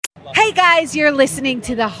Hey guys, you're listening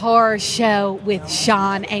to The Horror Show with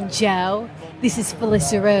Sean and Joe. This is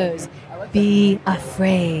Felissa Rose. Be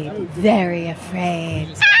afraid, very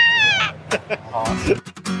afraid. Awesome.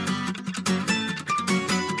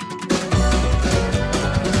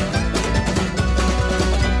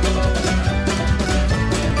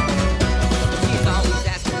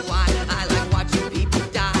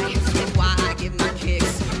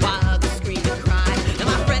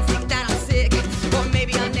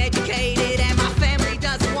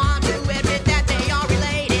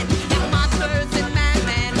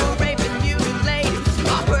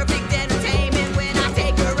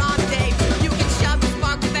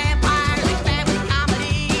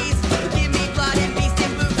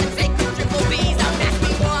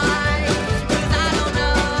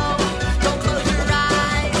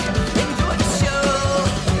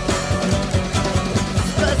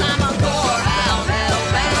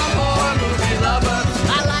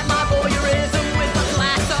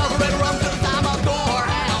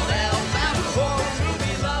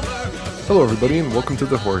 Hello everybody and welcome to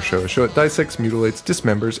The Horror Show, a show that dissects, mutilates,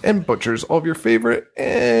 dismembers, and butchers all of your favorite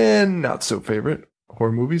and not so favorite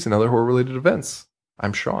horror movies and other horror related events.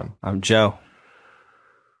 I'm Sean. I'm Joe.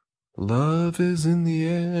 Love is in the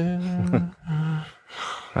air.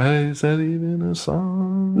 Is that even a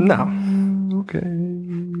song? No.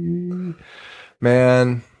 Okay.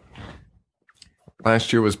 Man,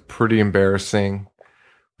 last year was pretty embarrassing.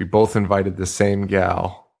 We both invited the same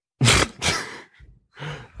gal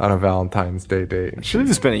on a Valentine's Day date. Should have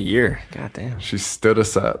just been a year. God damn. She stood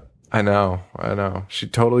us up. I know. She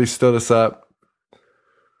totally stood us up.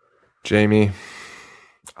 Jamie,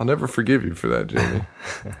 I'll never forgive you for that, Jamie.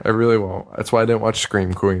 I really won't. That's why I didn't watch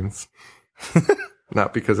Scream Queens.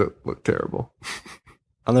 Not because it looked terrible.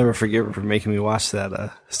 I'll never forgive her for making me watch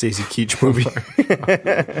that Stacy Keach movie.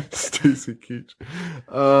 Stacy Keach.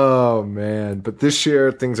 Oh, man. But this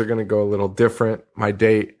year, things are going to go a little different. My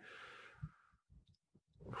date.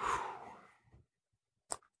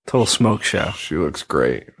 Total smoke show. She looks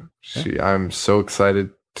great. I'm so excited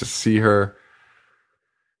to see her.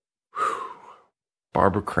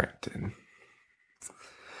 Barbara Crampton.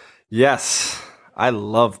 Yes. I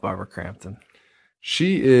love Barbara Crampton.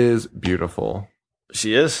 She is beautiful.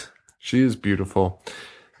 She is? She is beautiful.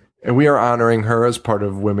 And we are honoring her as part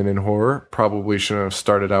of Women in Horror. Probably shouldn't have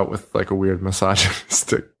started out with like a weird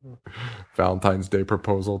misogynistic Valentine's Day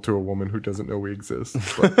proposal to a woman who doesn't know we exist.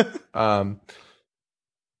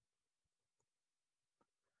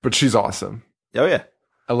 But she's awesome. Oh, yeah.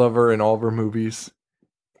 I love her in all of her movies.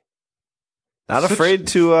 Not afraid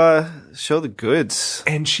to show the goods.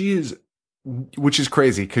 And she is, which is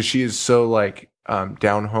crazy because she is so like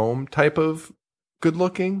down home type of good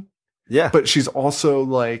looking. Yeah. But she's also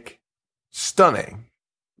like stunning.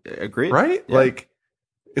 Agreed. Right? Yeah. Like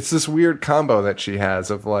it's this weird combo that she has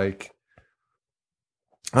of like,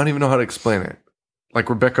 I don't even know how to explain it. Like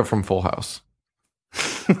Rebecca from Full House.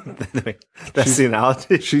 That's the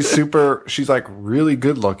analogy. She's like really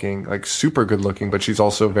good looking, like super good looking, but she's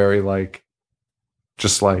also very like,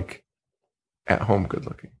 just like at home good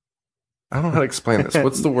looking. I don't know how to explain this.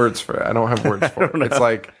 What's the words for it? I don't have words for it. It's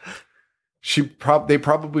like they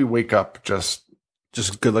probably wake up just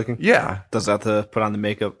good looking. Yeah. Doesn't have to put on the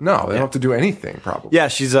makeup. No, they don't have to do anything probably. Yeah,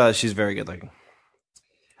 she's very good looking.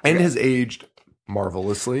 And has aged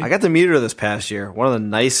marvelously. I got to meet her this past year. One of the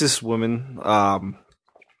nicest women.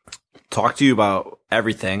 Talk to you about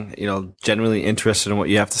everything, genuinely interested in what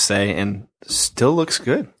you have to say, and still looks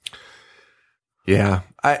good. Yeah.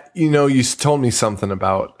 You told me something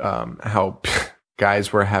about how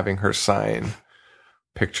guys were having her sign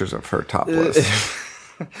pictures of her topless.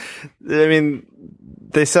 I mean,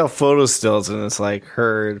 they sell photo stills, and it's like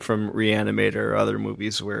her from Reanimator or other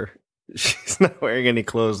movies where she's not wearing any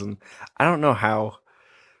clothes. And I don't know how.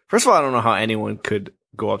 First of all, I don't know how anyone could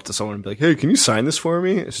go up to someone and be like, "Hey, can you sign this for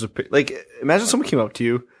me?" It's just imagine someone came up to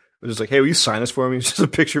you and was just like, "Hey, will you sign this for me?" It's just a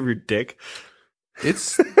picture of your dick.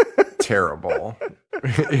 It's terrible.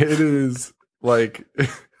 It is like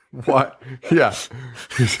what? Yeah,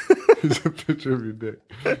 it's a picture of your dick.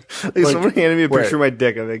 Someone handed me a picture of my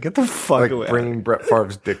dick. I'm like, "Get the fuck away!" Bringing Brett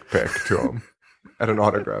Favre's dick pic to him at an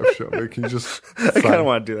autograph show. Like, can you just? I kind of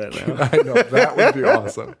want to do that now. I know that would be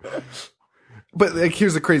awesome. But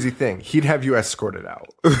here's the crazy thing. He'd have you escorted out.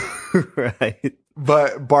 Right.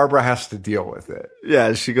 But Barbara has to deal with it.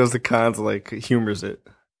 Yeah, she goes to cons, humors it.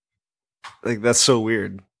 That's so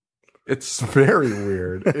weird. It's very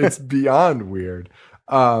weird. It's beyond weird.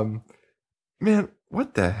 Man,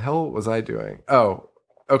 what the hell was I doing? Oh,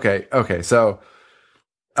 okay. So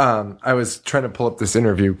I was trying to pull up this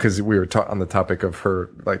interview because we were on the topic of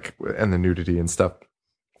her, and the nudity and stuff.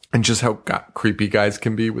 and just how creepy guys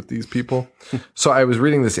can be with these people. So I was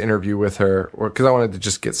reading this interview with her, because I wanted to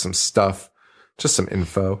just get some stuff, just some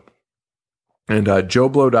info. And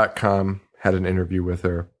JoBlo.com had an interview with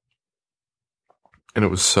her, and it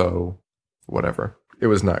was so whatever. It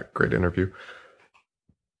was not a great interview.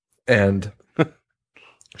 And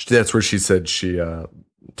that's where she said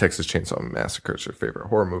Texas Chainsaw Massacre is her favorite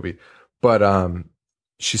horror movie. But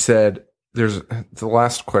she said, there's the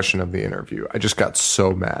last question of the interview. I just got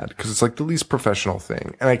so mad because it's like the least professional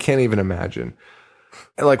thing. And I can't even imagine.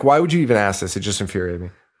 Like, why would you even ask this? It just infuriated me.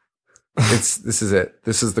 This is it.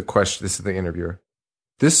 This is the question. This is the interviewer.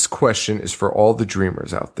 This question is for all the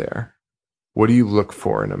dreamers out there. What do you look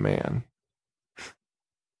for in a man?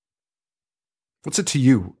 What's it to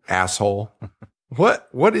you, asshole?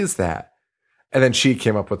 What is that? And then she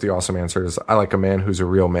came up with the awesome answers. I like a man who's a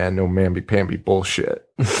real man, no mamby-pamby bullshit.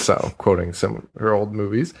 So, quoting some of her old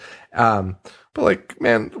movies. But like,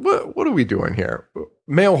 man, what are we doing here?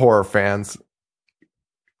 Male horror fans,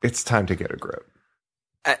 it's time to get a grip.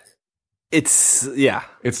 It's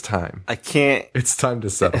time. I can't. It's time to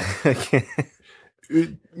settle. I can't.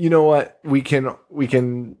 You know what? We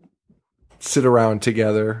can sit around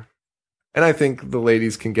together. And I think the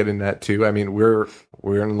ladies can get in that too. I mean, we're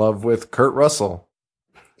in love with Kurt Russell.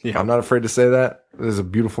 Yeah. I'm not afraid to say that. He's a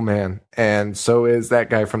beautiful man. And so is that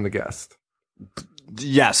guy from The Guest.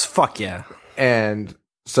 Yes, fuck yeah. And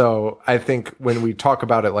so I think when we talk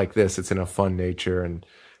about it like this, it's in a fun nature and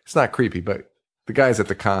it's not creepy, but the guys at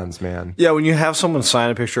the cons, man. Yeah, when you have someone sign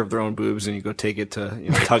a picture of their own boobs and you go take it to,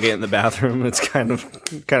 tug it in the bathroom, it's kind of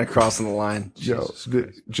crossing the line.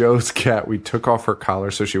 Joe's cat, we took off her collar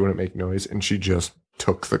so she wouldn't make noise, and she just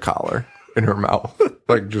took the collar in her mouth.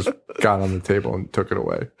 Like, just got on the table and took it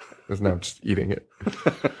away. Is now just eating it.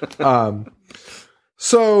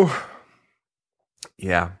 So,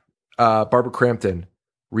 yeah. Barbara Crampton,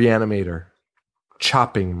 Reanimator,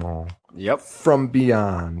 Chopping Mall. Yep. From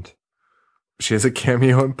Beyond. She has a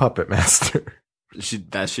cameo in Puppet Master. She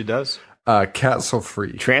does. Castle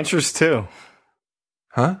Free. Trancers too.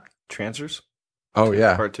 Huh? Trancers? Oh,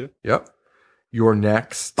 yeah. Part 2? Yep. You're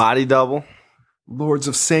Next. Body Double. Lords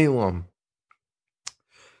of Salem.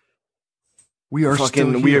 We Are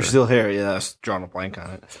Still Here. We Are Still Here. Yeah, I was drawing a blank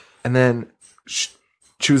on it. And then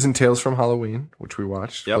Choosing Tales from Halloween, which we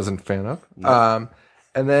watched. Yep. Wasn't a fan of. Nope.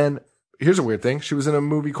 And then, here's a weird thing. She was in a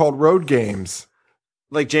movie called Road Games.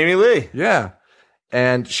 Like Jamie Lee. Yeah.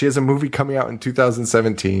 And she has a movie coming out in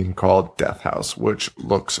 2017 called Death House, which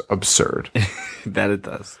looks absurd. That it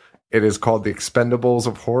does. It is called The Expendables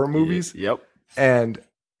of horror movies. Yep. And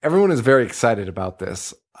everyone is very excited about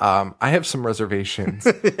this. I have some reservations.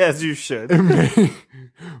 As you should.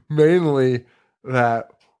 Mainly that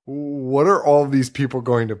what are all these people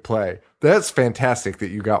going to play? That's fantastic that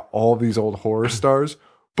you got all these old horror stars,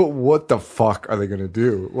 but what the fuck are they going to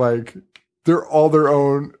do? Like, they're all their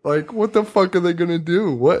own. Like, what the fuck are they going to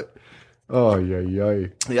do? What? Oh, yeah.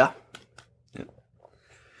 Yeah.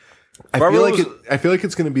 I feel like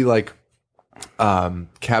it's going to be like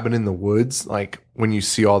Cabin in the Woods, like when you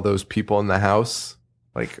see all those people in the house,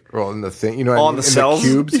 like or in the thing, you know, all in the cells, the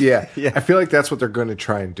cubes. Yeah. Yeah. I feel like that's what they're going to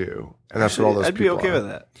try and do, and that's what all those I'd people be okay are. with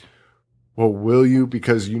that. Well, will you?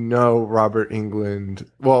 Because Robert Englund.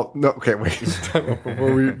 Well, no. Okay, wait.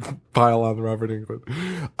 Before we pile on Robert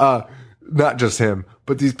Englund, not just him,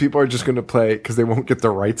 but these people are just going to play because they won't get the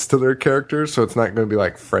rights to their characters, so it's not going to be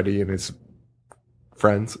like Freddy and his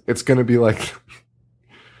friends. It's going to be like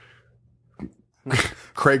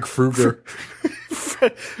Craig Fruger.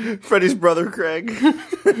 Freddy's brother, Craig.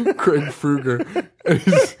 Craig Fruger. And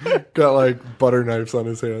he's got like butter knives on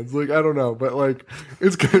his hands. Like, I don't know, but like,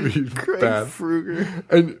 it's going to be Craig bad. Fruger.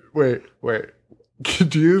 And wait.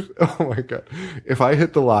 Could you, oh my God. If I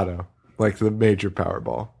hit the lotto, like the major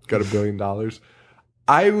Powerball, got $1 billion,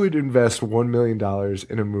 I would invest $1 million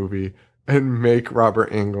in a movie and make Robert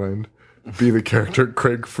Englund be the character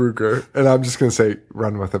Craig Fruger. And I'm just going to say,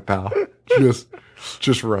 run with it, pal.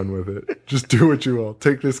 Just run with it. Just do what you will.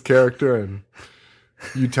 Take this character and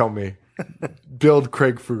you tell me. Build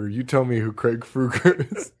Craig Fruger. You tell me who Craig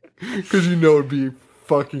Fruger is. Because you know it'd be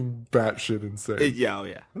fucking batshit insane. Yeah.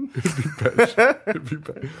 It'd be batshit. It'd be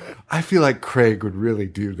bad. I feel like Craig would really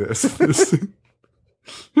do this.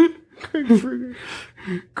 Craig Fruger.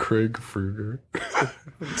 Craig Fruger.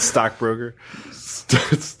 Stockbroker.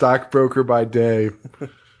 Stockbroker by day.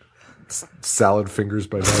 Salad fingers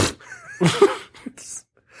by night.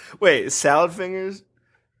 Wait, salad fingers?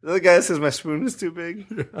 The guy that says my spoon is too big?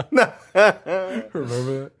 Yeah.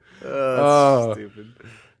 Remember that? That's stupid.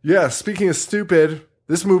 Yeah, speaking of stupid,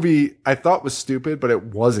 this movie I thought was stupid, but it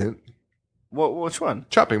wasn't. Which one?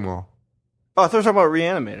 Chopping Mall. Oh, I thought we were talking about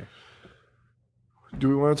Reanimator. Do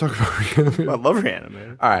we want to talk about Reanimator? I love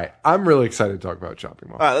Reanimator. All right. I'm really excited to talk about Chopping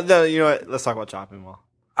Mall. All right, then, you know what? Let's talk about Chopping Mall.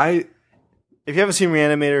 If you haven't seen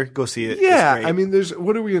Reanimator, go see it. Yeah, I mean,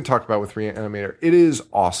 what are we going to talk about with Reanimator? It is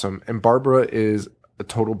awesome, and Barbara is a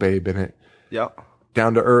total babe in it. Yep.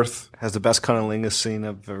 Down to earth. Has the best cunnilingus scene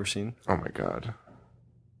I've ever seen. Oh my god.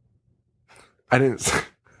 I didn't.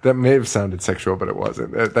 That may have sounded sexual, but it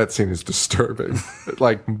wasn't. That scene is disturbing,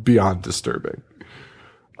 like beyond disturbing.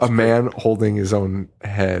 A man holding his own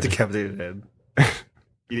head, decapitated head,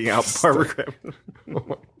 eating out Barbara Crampton. Oh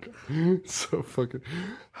my god, so fucking.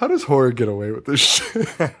 How does horror get away with this shit?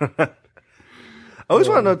 I always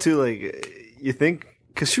want to know too. Like, you think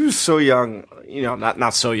because she was so young, you know,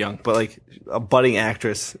 not so young, but like a budding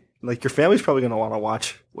actress. Like, your family's probably going to want to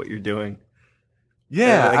watch what you're doing.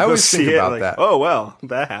 Yeah, like, I always think about like, that. Oh well,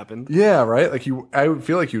 that happened. Yeah, right. Like I would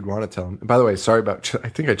feel like you'd want to tell him. And by the way, sorry about. I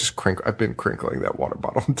think I just I've been crinkling that water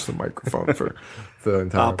bottle into the microphone for the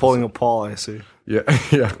entire. Pulling a Paul, I see. Yeah,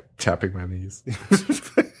 yeah, tapping my knees,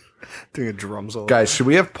 doing a drum solo. Guys, should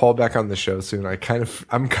we have Paul back on the show soon? I'm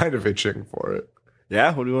kind of itching for it.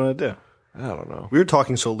 Yeah, what do you want to do? I don't know. We were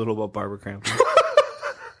talking so little about Barbara Crampton.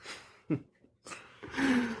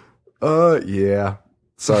 Yeah.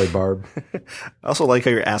 Sorry, Barb. I also like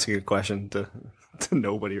how you're asking a question to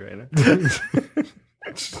nobody right now.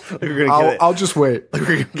 I'll just wait. Like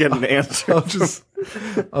we're gonna get an answer.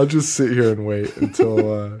 I'll just sit here and wait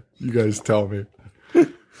until you guys tell me.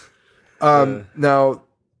 Now,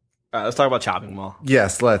 let's talk about Chopping Mall.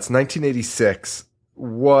 Yes, let's. 1986.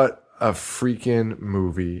 What a freaking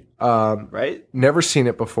movie! Right? Never seen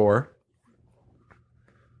it before,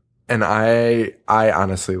 and I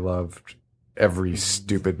honestly loved every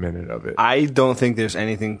stupid minute of it. I don't think there's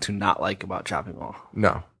anything to not like about Chopping Mall.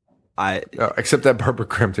 No, except that Barbara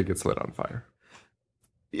Crampton gets lit on fire.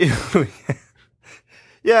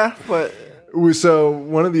 Yeah, but so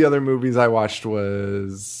one of the other movies I watched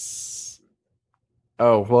was.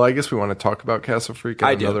 Oh well, I guess we want to talk about Castle Freak in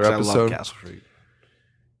another episode. I love Castle Freak.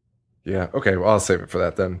 Yeah. Okay. Well, I'll save it for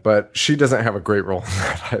that then. But she doesn't have a great role in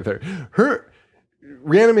that either. Her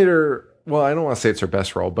Reanimator. Well, I don't want to say it's her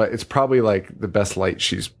best role, but it's probably like the best light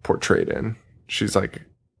she's portrayed in. She's like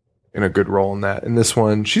in a good role in that. In this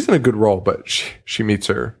one, she's in a good role, but she meets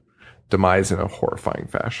her demise in a horrifying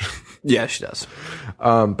fashion. Yeah, she does.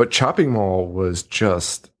 But Chopping Mall was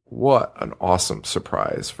just what an awesome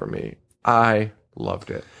surprise for me. I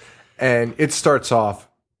loved it. And it starts off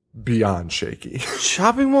beyond shaky.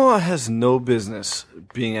 Chopping Mall has no business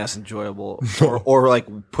being as enjoyable or like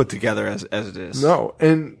put together as it is. No.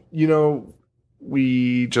 And, you know,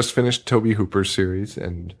 we just finished Toby Hooper's series,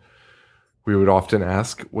 and we would often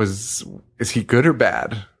ask, is he good or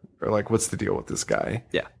bad? Or like, what's the deal with this guy?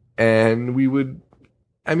 Yeah. And we'd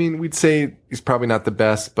say he's probably not the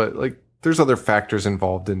best, but like there's other factors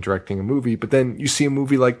involved in directing a movie. But then you see a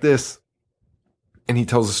movie like this, and he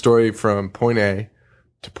tells a story from point A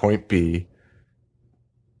to point B,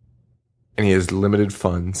 and he has limited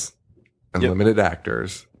funds and limited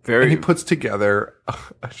actors. And he puts together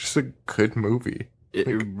just a good movie. It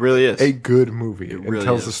really is. A good movie. It really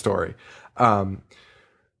tells the story.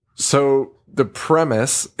 So the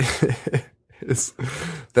premise is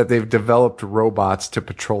that they've developed robots to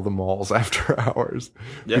patrol the malls after hours.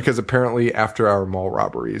 Yep. Because apparently after-hour mall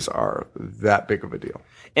robberies are that big of a deal.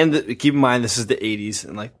 And keep in mind, this is the 80s,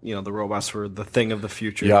 and like, you know, the robots were the thing of the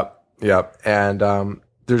future. Yep. And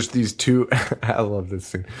there's these two. I love this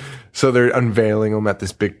scene. So they're unveiling them at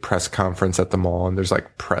this big press conference at the mall, and there's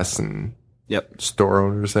like press and store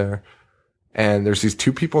owners there. And there's these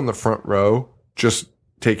two people in the front row just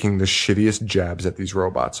taking the shittiest jabs at these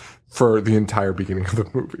robots for the entire beginning of the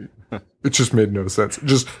movie. It just made no sense.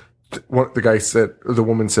 Just the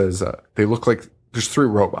woman says, they look like there's three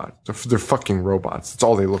robots. They're fucking robots. That's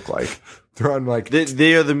all they look like. They're on like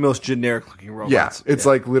they are the most generic looking robots. Yeah, it's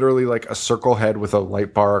like literally like a circle head with a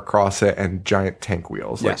light bar across it and giant tank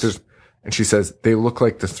wheels. Yes. Like and she says they look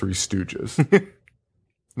like the Three Stooges.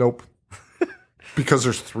 Nope. Because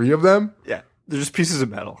there's three of them? Yeah. They're just pieces of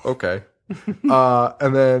metal. Okay.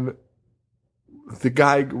 And then the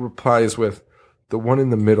guy replies with, the one in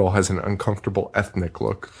the middle has an uncomfortable ethnic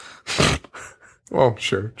look. Well,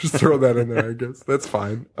 sure. Just throw that in there, I guess. That's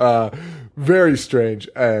fine. Very strange.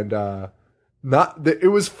 And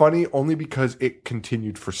it was funny only because it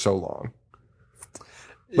continued for so long.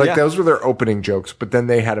 Like, those were their opening jokes, but then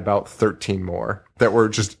they had about 13 more that were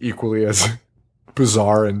just equally as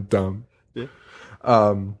bizarre and dumb. Yeah.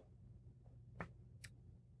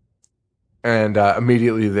 And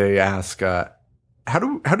immediately they ask, how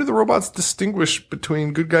do the robots distinguish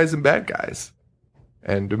between good guys and bad guys?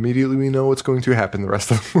 And immediately we know what's going to happen the rest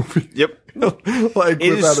of the movie. Yep. Like,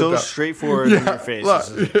 It without is a so doubt. straightforward in your face.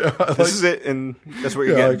 This is it, and that's what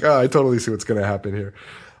you're Yeah, getting. like, I totally see what's going to happen here.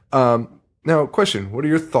 Now, question. What are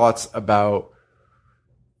your thoughts about,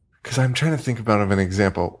 because I'm trying to think about an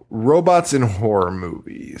example. Robots in horror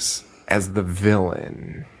movies as the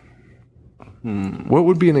villain. What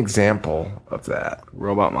would be an example of that?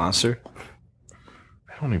 Robot monster.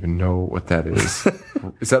 I don't even know what that is.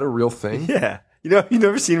 Is that a real thing? Yeah. You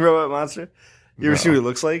never seen Robot Monster? You ever see what it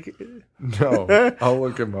looks like? No. I'll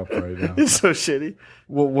look him up right now. It's so shitty.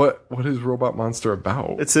 Well, what is Robot Monster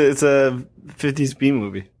about? It's a 50s B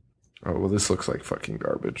movie. Oh, well, this looks like fucking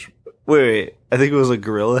garbage. Wait. I think it was a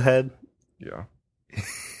gorilla head. Yeah.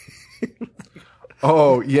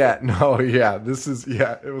 Oh, yeah. No, yeah. This is,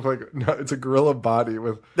 yeah. It was like, no, it's a gorilla body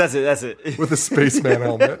with That's it. with a spaceman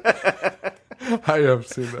helmet. I have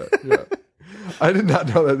seen that. Yeah. I did not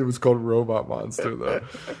know that it was called Robot Monster, though.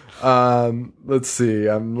 Let's see.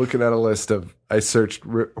 I'm looking at a list of, I searched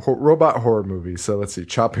robot horror movies. So let's see.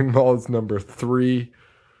 Chopping Mall is number 3.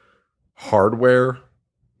 Hardware.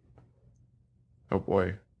 Oh,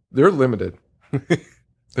 boy. They're limited.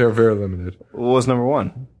 They're very limited. What was number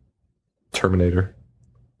 1? Terminator.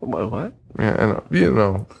 What? Yeah, I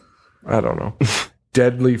know. I don't know.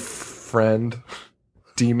 Deadly Friend.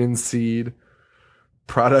 Demon Seed.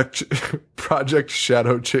 Project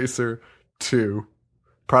Shadow Chaser 2.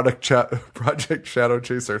 Project Shadow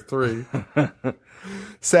Chaser 3.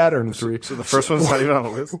 Saturn 3. So the first one's not even on the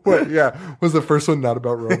list? What? Yeah. Was the first one not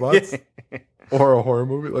about robots? Or a horror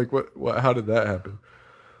movie? Like, what? How did that happen?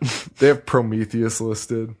 They have Prometheus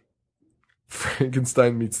listed.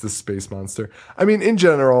 Frankenstein meets the space monster. I mean, in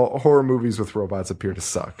general, horror movies with robots appear to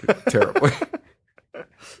suck terribly.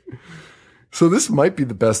 So this might be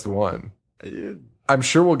the best one. I'm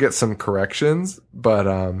sure we'll get some corrections, but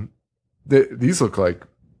this looks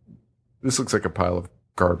like a pile of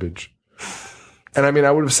garbage. And I mean,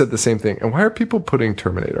 I would have said the same thing. And why are people putting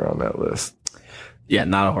Terminator on that list? Yeah,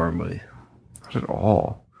 not a horror movie. Not at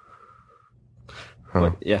all.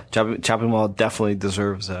 Huh. But yeah, Chopping Mall definitely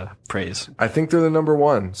deserves praise. I think they're the number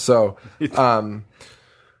 1. So, and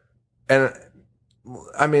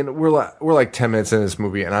I mean, we're like 10 minutes in this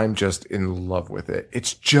movie, and I'm just in love with it.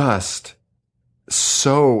 It's just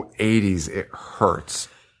so 80s, it hurts,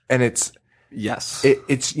 and it's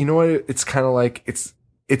you know what? It's kind of like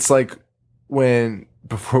it's like when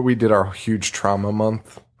before we did our huge trauma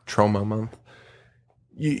month.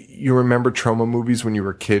 You remember trauma movies when you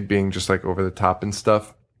were a kid being just like over the top and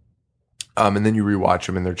stuff. And then you rewatch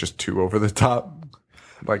them and they're just too over the top.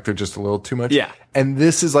 Like they're just a little too much. Yeah. And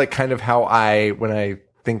this is like kind of how when I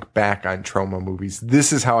think back on trauma movies,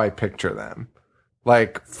 this is how I picture them.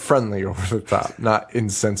 Like friendly over the top, not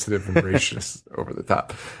insensitive and racist over the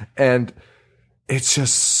top. And it's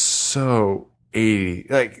just so 80.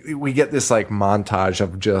 Like we get this like montage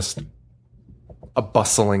of just a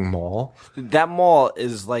bustling mall. That mall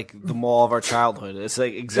is like the mall of our childhood. It's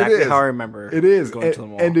like exactly how I remember. It is going to the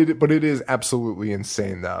mall. But it is absolutely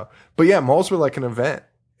insane though. But yeah, malls were like an event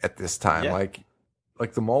at this time. Yeah. Like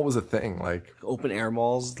the mall was a thing. Like open air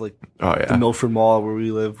malls, like the Milford Mall where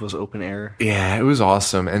we live was open air. Yeah, it was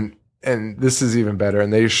awesome. And this is even better.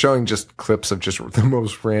 And they're showing just clips of just the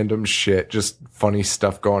most random shit, just funny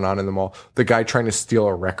stuff going on in the mall. The guy trying to steal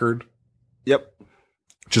a record. Yep.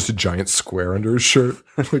 Just a giant square under his shirt.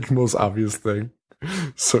 Like the most obvious thing.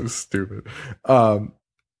 So stupid.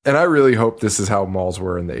 And I really hope this is how malls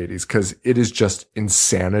were in the 80s because it is just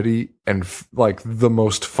insanity and like the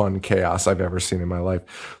most fun chaos I've ever seen in my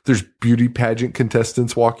life. There's beauty pageant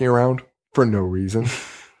contestants walking around for no reason.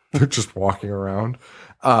 They're just walking around.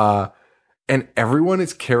 And everyone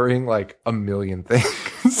is carrying like a million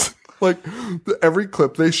things. Like every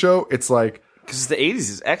clip they show, it's like, because the 80s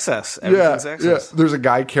is excess. Everything's excess. Yeah. There's a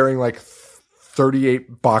guy carrying like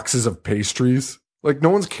 38 boxes of pastries. Like no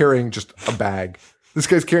one's carrying just a bag. This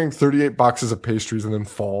guy's carrying 38 boxes of pastries and then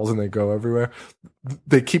falls and they go everywhere.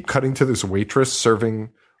 They keep cutting to this waitress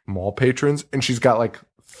serving mall patrons and she's got like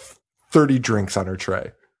 30 drinks on her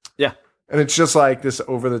tray. Yeah. And it's just like this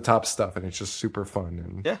over the top stuff and it's just super fun.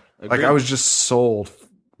 And yeah. Like I was just sold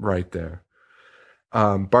right there.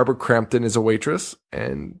 Barbara Crampton is a waitress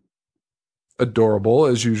and adorable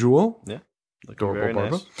as usual. Yeah. Adorable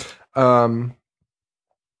Barbara. Nice.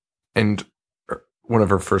 And one of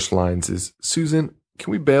her first lines is, Susan,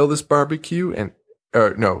 can we bail this barbecue? And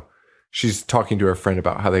no, she's talking to her friend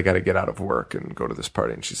about how they got to get out of work and go to this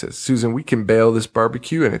party. And she says, Susan, we can bail this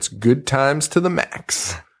barbecue and it's good times to the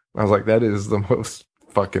max. I was like, that is the most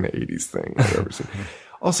fucking 80s thing I've ever seen.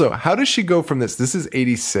 Also, how does she go from this? This is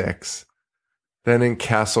 86. Then in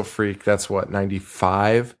Castle Freak, that's what,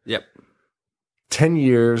 95? Yep. 10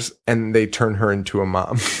 years, and they turn her into a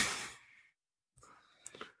mom. Does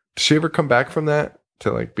she ever come back from that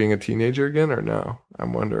to like being a teenager again, or no?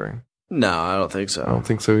 I'm wondering. No, I don't think so. I don't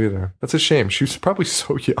think so either. That's a shame. She was probably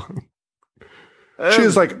so young.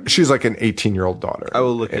 She's like an 18-year-old daughter. I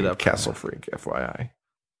will look it up. Castle Freak, FYI.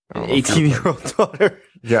 An 18-year-old daughter.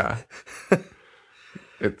 Yeah.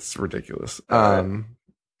 It's ridiculous.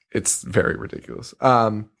 It's very ridiculous.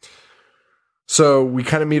 So we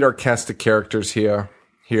kind of meet our cast of characters here.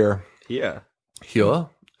 Yeah.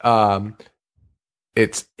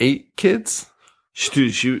 It's 8 kids.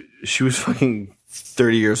 Dude, she was fucking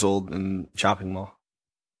 30 years old in Shopping Mall.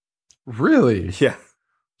 Really? Yeah.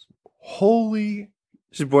 Holy.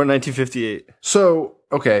 She's born in 1958. So,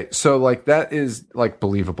 okay. So like that is like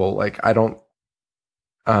believable. Like I don't,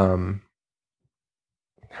 how am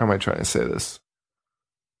I trying to say this?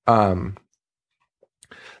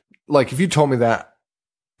 Like if you told me that,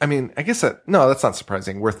 I mean, I guess no, that's not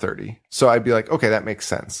surprising. We're 30. So I'd be like, okay, that makes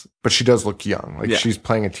sense. But she does look young. Like she's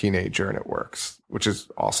playing a teenager and it works, which is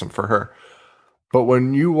awesome for her. But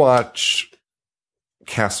when you watch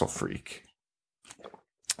Castle Freak,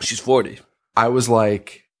 she's 40. I was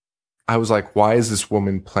like, why is this girl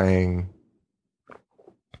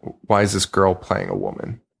playing a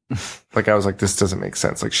woman? Like, I was like, this doesn't make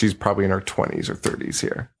sense. Like, she's probably in her 20s or 30s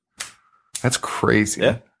here. That's crazy.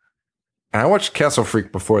 Yeah. And I watched Castle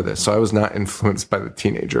Freak before this, so I was not influenced by the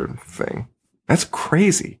teenager thing. That's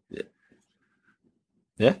crazy.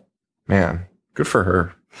 Yeah. Man, good for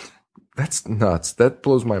her. That's nuts. That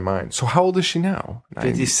blows my mind. So how old is she now?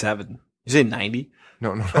 57. You say 90?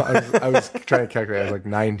 No. I was trying to calculate. I was like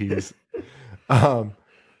 90s.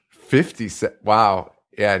 57. Wow.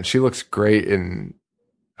 Yeah, and she looks great in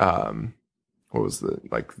what was the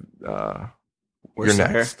You're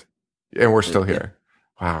Next. And we're still here.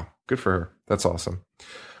 Wow. Good for her. That's awesome.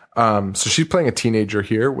 So she's playing a teenager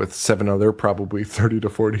here with 7 other probably 30 to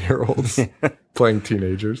 40 year olds playing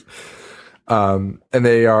teenagers. And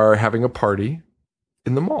they are having a party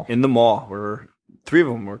in the mall. In the mall, where 3 of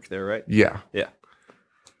them work there, right? Yeah. Yeah.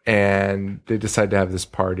 And they decide to have this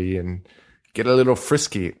party and get a little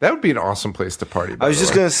frisky. That would be an awesome place to party. I was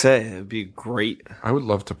just going to say, it would be great. I would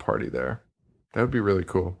love to party there. That would be really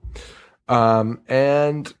cool.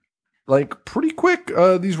 And like pretty quick,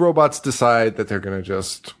 these robots decide that they're going to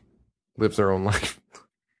just live their own life.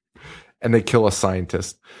 And they kill a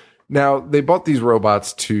scientist. Now, they bought these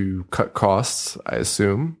robots to cut costs, I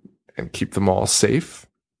assume, and keep them all safe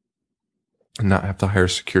and not have to hire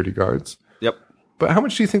security guards. Yep. But how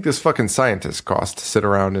much do you think this fucking scientist cost to sit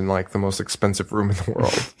around in like the most expensive room in the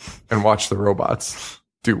world and watch the robots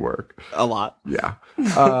do work? A lot. Yeah.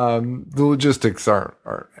 The logistics aren't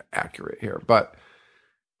accurate here, but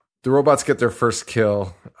the robots get their first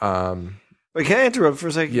kill. Wait, can I interrupt for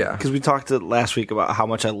a second? Yeah. Because we talked last week about how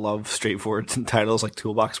much I love straightforward titles like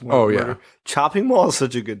Toolbox Murder. Oh, yeah. Chopping Mall is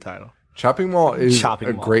such a good title. Chopping Mall is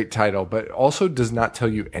great title, but also does not tell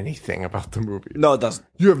you anything about the movie. No, it doesn't.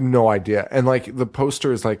 You have no idea. And like the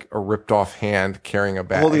poster is like a ripped off hand carrying a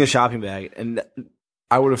bag. Holding a shopping bag. And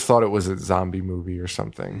I would have thought it was a zombie movie or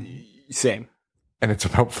something. Same. And it's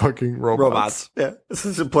about fucking robots. Yeah. This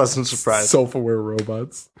is a pleasant surprise. Self-aware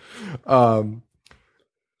robots.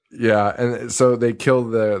 Yeah. And so they kill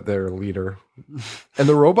their leader. And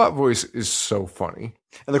the robot voice is so funny.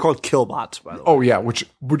 And they're called Killbots, by the way. Oh, yeah. Which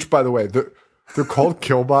by the way, they're called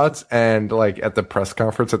Killbots. And like at the press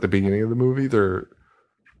conference at the beginning of the movie,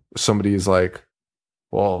 somebody is like,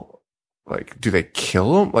 well, like, do they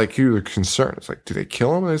kill him? Like, you're concerned. It's like, do they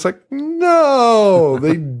kill him? And it's like, no,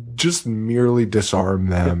 they just merely disarm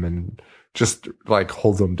them and just like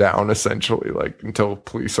hold them down essentially, like until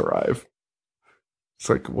police arrive. It's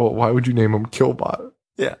like, well, why would you name them Killbot?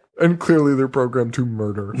 Yeah. And clearly they're programmed to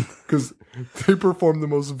murder because they perform the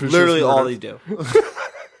most vicious literally murder. All they do.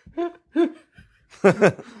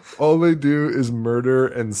 All they do is murder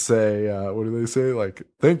and say, what do they say? Like,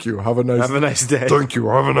 thank you. Have a nice day. Thank you.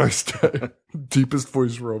 Have a nice day. Deepest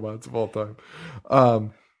voice robots of all time.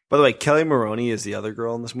 By the way, Kelly Maroney is the other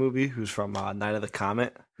girl in this movie who's from Night of the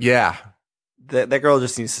Comet. Yeah. That girl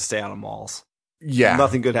just needs to stay out of malls. Yeah.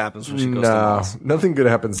 Nothing good happens when she goes to malls. Nothing good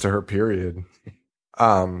happens to her, period.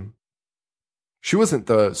 She wasn't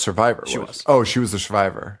the survivor. She was. Oh, she was the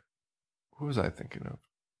survivor. Who was I thinking of?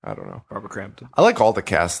 I don't know. Barbara Crampton. I like all the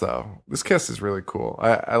cast though. This cast is really cool.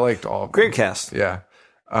 I liked all of them. Great cast. Yeah.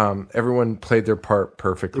 Everyone played their part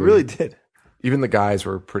perfectly. They really did. Even the guys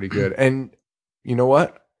were pretty good. And you know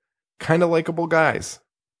what? Kind of likable guys.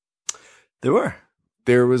 They were.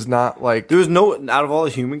 there was not like There was no out of all the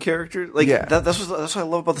human characters. Like Yeah. that's what I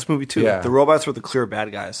love about this movie too. Yeah. The robots were the clear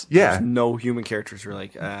bad guys. Yeah. There's no human characters who were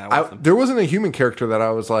like, I want them. there wasn't a human character that I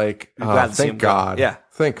was like, glad to see him thank go. God. Yeah.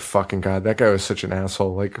 Thank fucking God. That guy was such an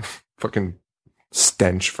asshole. Like fucking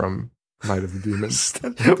Stench from Night of the Demons.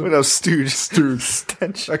 No, Stooge.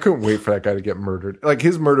 Stench. I couldn't wait for that guy to get murdered. Like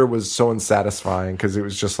his murder was so unsatisfying because it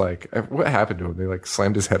was just like, what happened to him? They like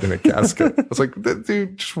slammed his head in a casket. I was like, that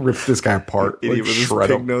dude, just ripped this guy apart. Idiot Like, with his shred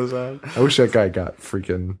pig him. nose on. I wish that guy got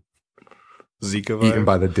freaking Zika vibe. eaten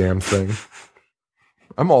by the damn thing.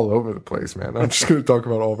 I'm all over the place, man. I'm just going to talk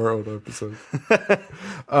about all of our own episodes.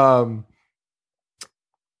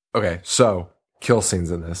 Okay, so kill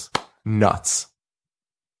scenes in this. Nuts.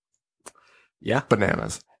 Yeah.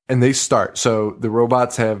 Bananas. And they start. So the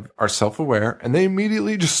robots are self-aware and they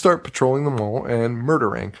immediately just start patrolling the mall and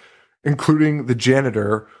murdering, including the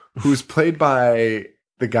janitor who's played by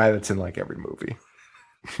the guy that's in like every movie.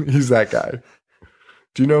 He's that guy.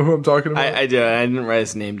 Do you know who I'm talking about? I do. I didn't write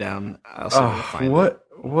his name down. I also need to find it.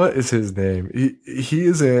 What is his name?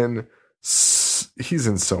 He's in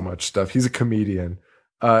so much stuff. He's a comedian.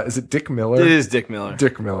 Is it Dick Miller? It is Dick Miller.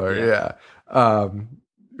 Dick Miller, yeah.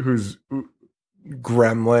 Who's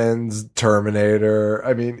Gremlins, Terminator.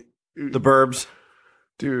 I mean, The Burbs.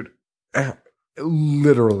 dude,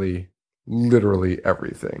 literally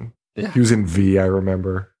everything. Yeah. He was in V, I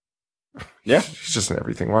remember. Yeah. He's just in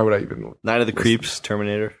everything. Why would I even? Night of the Creeps,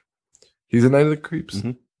 Terminator. He's in Night of the Creeps.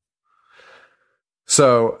 Mhm.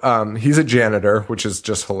 So, he's a janitor, which is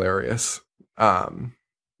just hilarious. I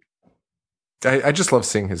just love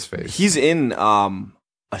seeing his face. He's in a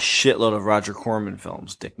shitload of Roger Corman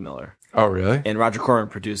films, Dick Miller. Oh, really? And Roger Corman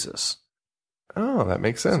produces. Oh, that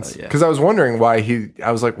makes sense. So, yeah. Because I was wondering why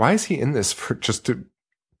I was like, why is he in this for just to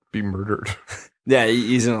be murdered? Yeah,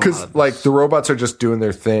 he's in a lot Because of like this. the robots are just doing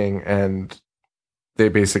their thing, and they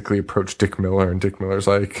basically approach Dick Miller, and Dick Miller's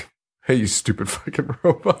like, "Hey, you stupid fucking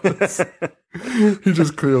robots!" He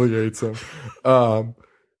just clearly hates them,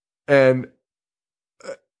 and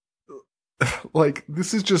like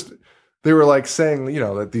this is just they were like saying, you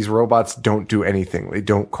know, that these robots don't do anything, they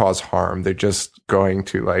don't cause harm, they're just going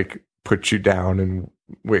to like put you down and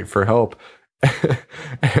wait for help,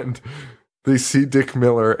 and they see Dick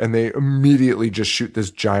Miller and they immediately just shoot this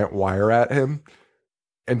giant wire at him.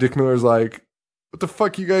 And Dick Miller's like, what the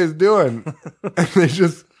fuck you guys doing? And they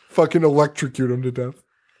just fucking electrocute him to death.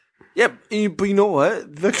 Yeah, but you know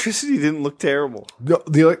what? The electricity didn't look terrible.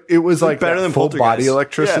 It was like better that than full Poltergeist. body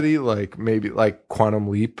electricity, like maybe like Quantum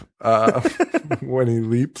Leap when he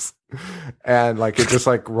leaps. And like it just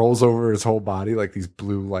like rolls over his whole body like these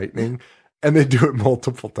blue lightning. And they do it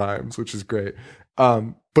multiple times, which is great.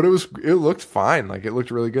 But it looked fine. Like it looked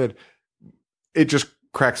really good. It just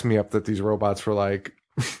cracks me up that these robots were like,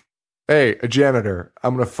 hey, a janitor,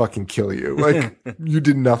 I'm going to fucking kill you. Like you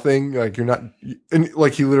did nothing. Like you're not, and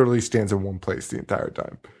like he literally stands in one place the entire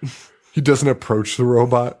time. He doesn't approach the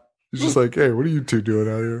robot. He's just like, hey, what are you two doing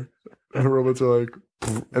out here? And the robots are like,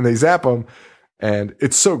 and they zap him. And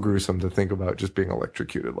it's so gruesome to think about just being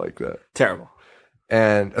electrocuted like that. Terrible.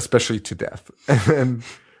 And especially to death. And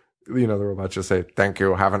you know, the robots just say, thank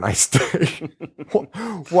you, have a nice day.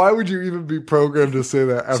 Why would you even be programmed to say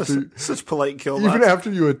that after Such polite kill even bots.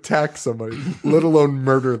 after you attack somebody, let alone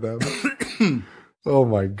murder them? Oh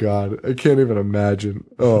my God. I can't even imagine.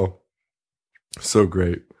 Oh, so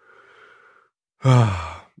great. And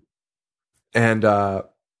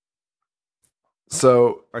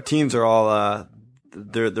so Our teens are all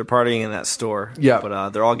they're partying in that store. Yeah.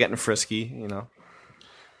 But they're all getting frisky, you know.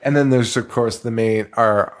 and then there's of course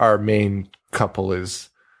our main couple is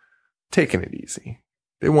taking it easy.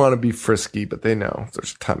 They want to be frisky, but they know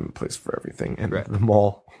there's a time and place for everything. And Right. the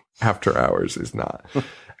mall after hours is not.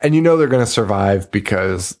 And you know they're going to survive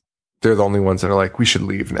because they're the only ones that are like, we should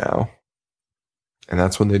leave now. And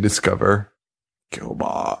that's when they discover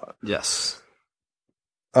Killbot. Yes.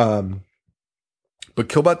 But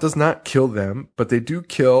Killbot does not kill them, but they do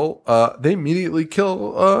kill, they immediately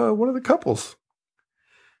kill one of the couples.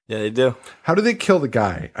 Yeah, they do. How do they kill the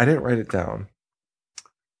guy? I didn't write it down.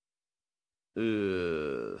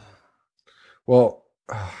 Well,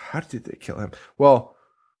 how did they kill him? Well,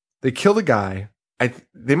 they kill the guy.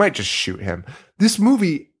 They might just shoot him. This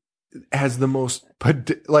movie has the most,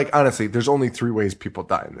 like, honestly, there's only 3 ways people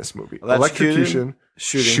die in this movie. Electrocution,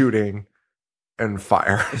 shooting, and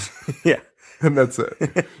fire. Yeah. And that's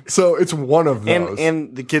it. So it's one of those.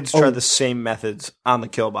 And the kids try the same methods on the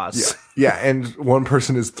Killbots. Yeah, and one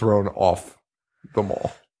person is thrown off the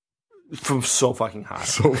mall. From so fucking high.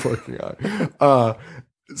 So fucking high.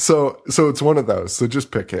 So it's one of those. So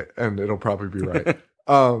just pick it and it'll probably be right.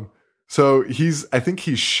 So I think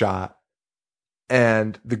he's shot,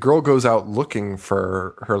 and the girl goes out looking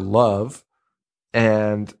for her love,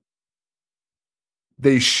 and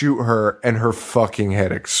they shoot her, and her fucking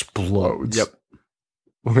head explodes. Yep.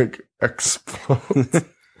 Like, explodes.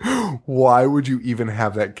 Why would you even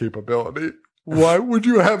have that capability? Why would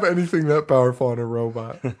you have anything that powerful on a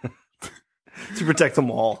robot? To protect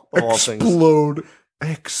them all, of all things.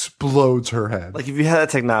 Explodes her head. Like, if you had that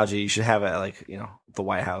technology, you should have it at, like, the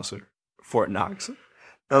White House or Fort Knox.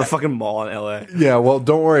 The fucking mall in LA. Yeah, well,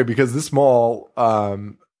 don't worry, because this mall,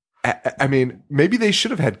 I mean, maybe they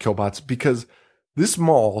should have had killbots, because this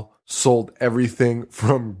mall sold everything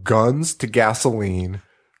from guns to gasoline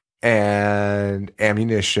and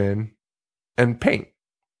ammunition and paint.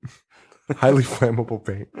 Highly flammable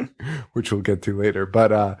paint, which we'll get to later.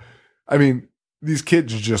 But, I mean, these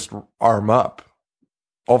kids just arm up.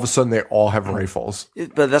 All of a sudden, they all have rifles.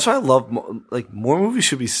 But that's why I love, more movies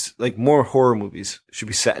should be, more horror movies should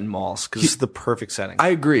be set in malls, because it's the perfect setting. I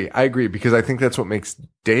agree, because I think that's what makes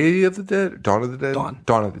Dawn of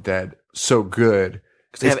the Dead so good.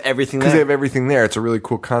 Because they have everything there. Because they have everything there. It's a really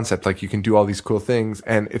cool concept. Like, you can do all these cool things.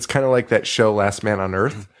 And it's kind of like that show Last Man on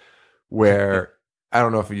Earth, where, I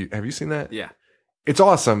don't know if have you seen that? Yeah. It's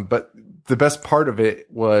awesome, but the best part of it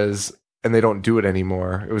was, and they don't do it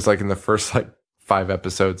anymore, it was like in the first 5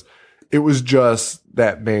 episodes, it was just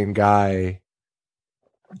that main guy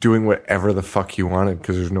doing whatever the fuck he wanted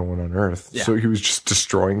because there's no one on Earth. Yeah. So he was just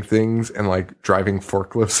destroying things and driving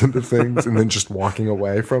forklifts into things and then just walking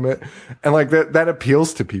away from it. And that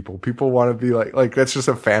appeals to people. People want to be like that's just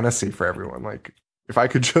a fantasy for everyone. Like, if I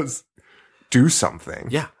could just do something.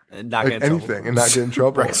 Yeah. And not get in anything trouble. And not get in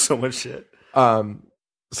trouble. Wreck so much shit. So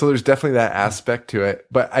there's definitely that aspect to it.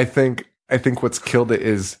 But I think what's killed it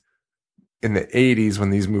is, in the 80s, when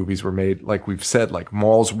these movies were made, like we've said,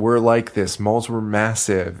 malls were like this. Malls were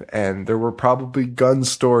massive, and there were probably gun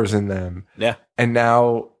stores in them. Yeah. And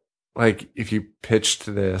now, if you pitched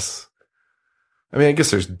this, I mean, I guess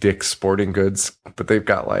there's Dick's Sporting Goods, but they've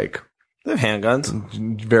got they have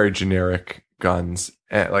handguns, very generic guns,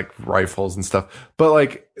 and rifles and stuff.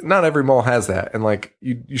 But not every mall has that. And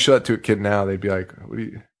you show that to a kid now, they'd be like, "What do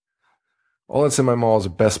you?" All that's in my mall is a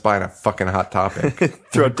Best Buy and a fucking Hot Topic.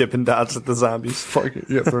 Throw Dippin' Dots at the zombies.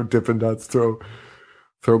 Yeah, throw Dippin' Dots. Throw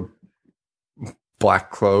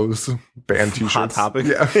black clothes, band t-shirts. Hot Topic.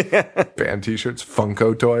 Yeah. Band t-shirts,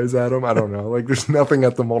 Funko toys at them. I don't know. There's nothing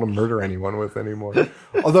at the mall to murder anyone with anymore.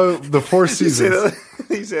 Although the Four Seasons.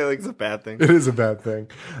 You say it's a bad thing. It is a bad thing.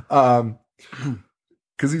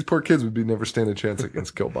 Because these poor kids would never stand a chance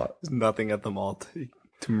against Killbot. There's nothing at the mall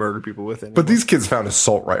to murder people with anymore. But these kids found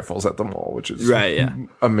assault rifles at the mall, which is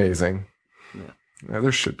amazing. Yeah,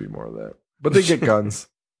 there should be more of that. But they get guns.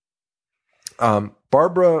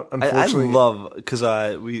 Barbara, unfortunately, I love, because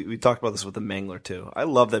we talked about this with the Mangler too. I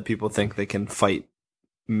love that people think they can fight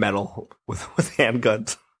metal with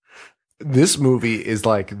handguns. This movie is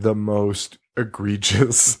the most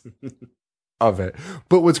egregious of it.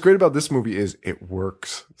 But what's great about this movie is it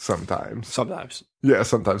works sometimes. Sometimes. Yeah,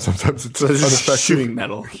 sometimes it's just shooting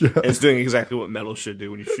metal. Yeah. And it's doing exactly what metal should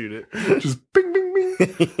do when you shoot it. Just bing,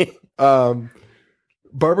 bing, bing.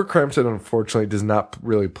 Barbara Crampton, unfortunately, does not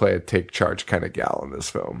really play a take charge kind of gal in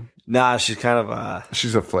this film. Nah, she's kind of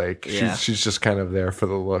she's a flake. Yeah. She's just kind of there for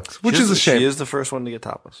the looks, which is a shame. She is the first one to get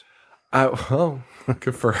topless. Well,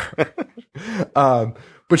 good for her.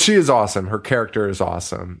 But she is awesome. Her character is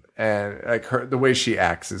awesome, and the way she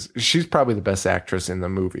acts she's probably the best actress in the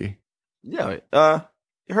movie. Yeah, her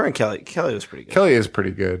and Kelly. Kelly was pretty good. Kelly is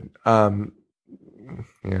pretty good.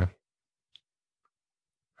 Yeah.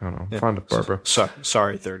 I don't know. Yeah. Fond of Barbara.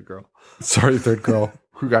 Sorry, third girl. Sorry, third girl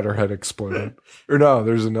who got her head exploded. Or no,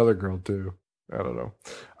 there's another girl too. I don't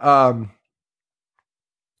know.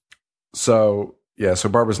 So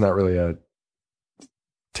Barbara's not really a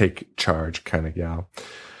take charge kind of gal.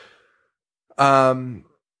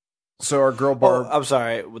 So our girl Barb. I'm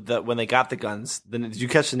sorry. When they got the guns, then did you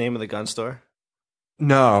catch the name of the gun store?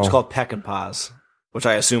 No. It's called Peck and Paw's, which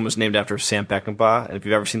I assume was named after Sam Peckinpah. And if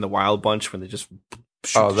you've ever seen The Wild Bunch, when they just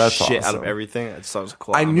shoot that's shit awesome. out of everything, it was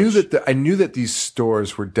cool. I knew that these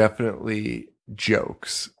stores were definitely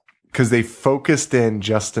jokes because they focused in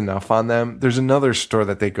just enough on them. There's another store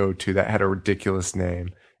that they go to that had a ridiculous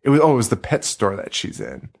name. It was the pet store that she's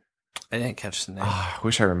in. I didn't catch the name. I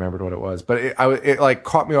wish I remembered what it was, but it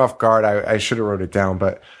caught me off guard. I should have wrote it down,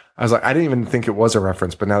 but I was like, I didn't even think it was a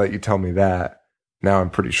reference. But now that you tell me that, now I'm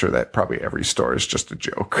pretty sure that probably every store is just a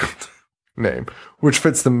joke name, which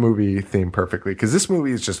fits the movie theme perfectly because this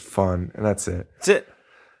movie is just fun and that's it. That's it.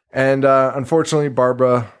 And unfortunately,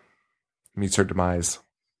 Barbara meets her demise.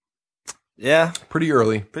 Yeah. Pretty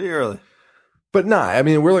early. But nah, I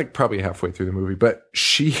mean, we're like probably halfway through the movie, but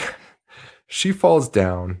she falls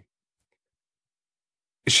down.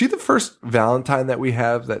 Is she the first Valentine that we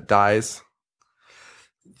have that dies?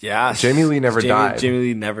 Yeah. Jamie Lee never died. Jamie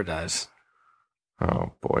Lee never dies.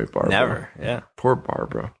 Oh boy, Barbara. Never. Yeah. Poor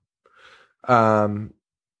Barbara. And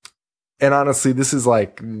honestly, this is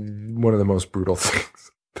like one of the most brutal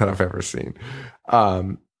things that I've ever seen.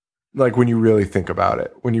 Like when you really think about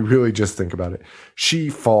it, when you really just think about it, she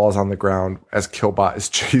falls on the ground as Killbot is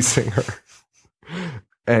chasing her.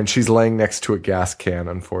 And she's laying next to a gas can,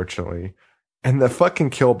 unfortunately. And the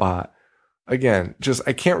fucking Killbot, again, just,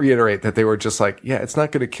 I can't reiterate that they were just like, yeah, it's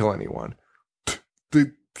not going to kill anyone.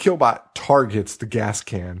 The Killbot targets the gas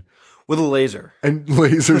can with a laser and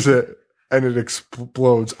lasers it, and it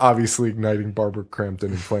explodes, obviously igniting Barbara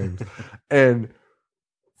Crampton in flames. And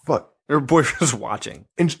fuck. Her boyfriend's watching.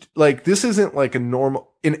 And like, this isn't like a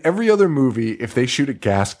normal, in every other movie, if they shoot a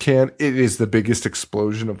gas can, it is the biggest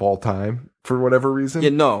explosion of all time for whatever reason. Yeah,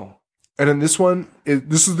 no. And in this one,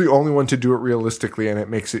 this is the only one to do it realistically, and it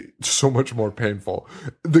makes it so much more painful.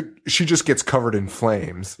 She just gets covered in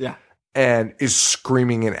flames. Yeah. And is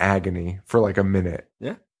screaming in agony for like a minute.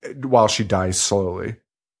 Yeah. While she dies slowly.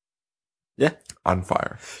 Yeah. On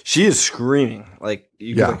fire. She is screaming. Like,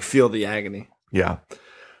 you can like feel the agony. Yeah.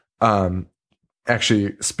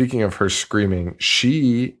 Actually, speaking of her screaming,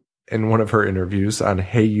 she, in one of her interviews on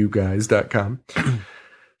heyyouguys.com,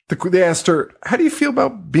 they asked her, how do you feel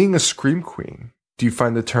about being a scream queen? Do you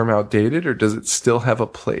find the term outdated, or does it still have a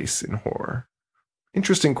place in horror?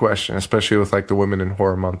 Interesting question, especially with like the Women in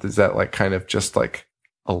Horror Month. Is that like kind of just like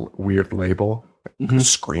a weird label?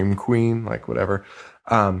 Scream queen, like whatever.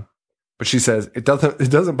 But she says, it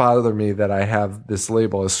doesn't bother me that I have this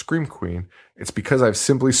label as scream queen. It's because I've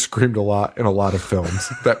simply screamed a lot in a lot of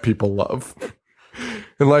films that people love.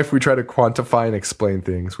 In life, we try to quantify and explain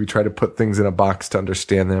things. We try to put things in a box to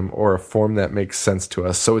understand them, or a form that makes sense to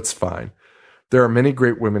us, so it's fine. There are many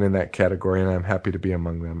great women in that category, and I'm happy to be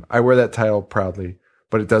among them. I wear that title proudly,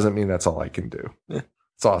 but it doesn't mean that's all I can do. Yeah.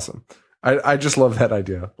 It's awesome. I just love that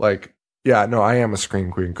idea. Like, yeah, no, I am a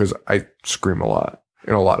scream queen because I scream a lot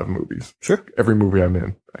in a lot of movies. Sure. Every movie I'm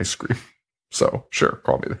in, I scream. So, sure,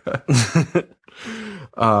 call me that.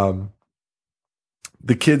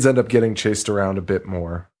 The kids end up getting chased around a bit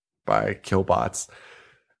more by killbots.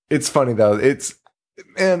 It's funny, though.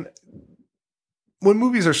 Man, when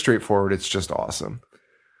movies are straightforward, it's just awesome.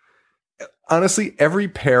 Honestly, every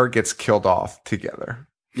pair gets killed off together.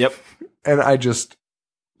 Yep. And I just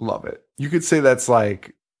love it. You could say that's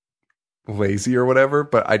like lazy or whatever,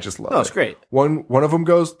 but I just love it. No, it's great. One of them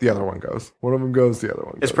goes, the other one goes. One of them goes, the other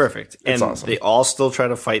one goes. It's perfect. It's and awesome. They all still try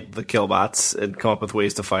to fight the killbots and come up with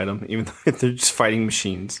ways to fight them, even though they're just fighting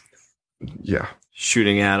machines. Yeah.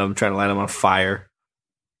 Shooting at them, trying to light them on fire.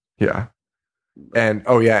 Yeah. And,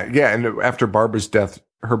 and after Barbara's death,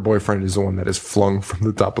 her boyfriend is the one that is flung from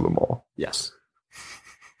the top of the mall. Yes.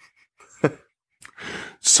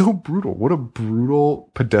 So brutal. What a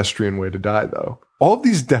brutal pedestrian way to die, though. All of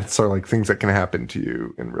these deaths are like things that can happen to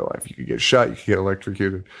you in real life. You could get shot. You could get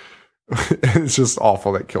electrocuted. And it's just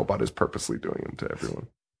awful that Killbot is purposely doing them to everyone.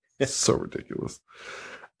 It's so ridiculous.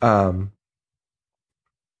 And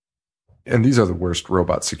these are the worst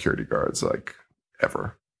robot security guards, like,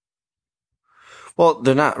 ever. Well,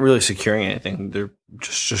 they're not really securing anything. They're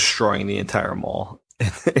just destroying the entire mall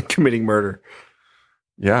and committing murder.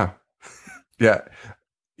 Yeah. Yeah.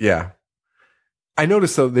 Yeah. I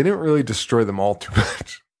noticed, though, they didn't really destroy them all too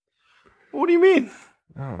much. What do you mean?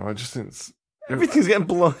 I don't know. I just didn't. Everything's getting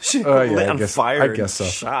blown lit on fire. I guess so.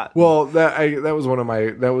 Shot. Well, that was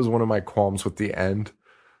one of my qualms with the end.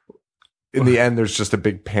 In the end, there's just a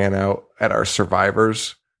big pan out at our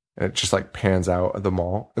survivors, and it just like pans out at the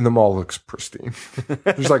mall, and the mall looks pristine.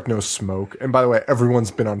 There's like no smoke, and by the way,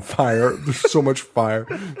 everyone's been on fire. There's so much fire,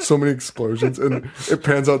 so many explosions, and it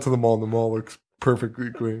pans out to the mall, and the mall looks perfectly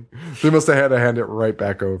clean. They must have had to hand it right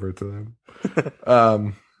back over to them.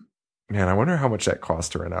 Man, I wonder how much that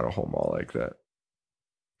cost to rent out a whole mall like that.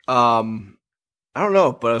 I don't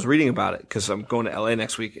know, but I was reading about it because I'm going to LA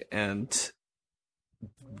next week, and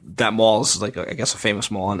that mall is like, I guess, a famous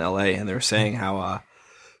mall in LA, and they were saying how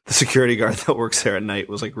the security guard that works there at night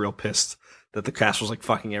was like real pissed that the cast was like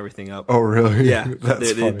fucking everything up. Oh, really? Yeah,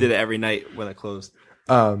 That's they did it every night when it closed.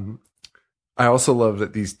 I also love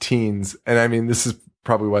that these teens, and I mean, this is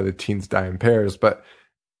probably why the teens die in pairs, but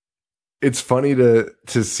it's funny to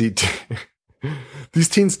see these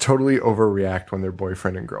teens totally overreact when their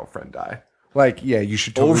boyfriend and girlfriend die. Like, yeah, you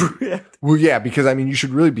should totally overreact. Well, yeah, because I mean, you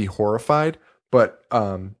should really be horrified, but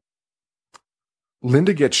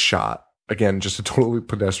Linda gets shot again, just a totally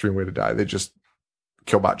pedestrian way to die.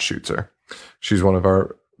 Killbot shoots her. She's one of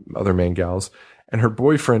our other main gals. And her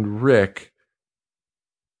boyfriend, Rick,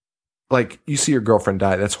 like, you see your girlfriend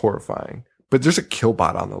die. That's horrifying. But there's a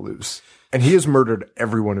Killbot on the loose. And he has murdered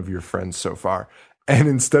every one of your friends so far. And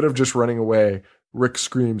instead of just running away, Rick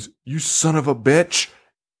screams, "You son of a bitch."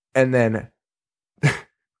 And then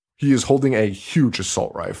he is holding a huge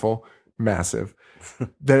assault rifle. Massive.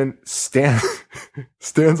 Then stands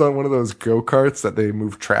on one of those go-karts that they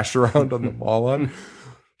move trash around on the mall on.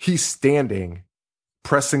 He's standing,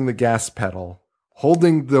 pressing the gas pedal,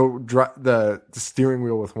 holding the steering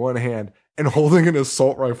wheel with one hand and holding an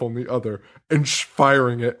assault rifle in the other and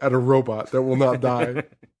firing it at a robot that will not die.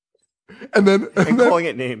 And then calling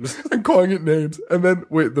it names. And calling it names. And then,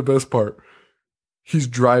 wait, the best part. He's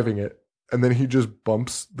driving it. And then he just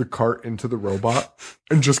bumps the cart into the robot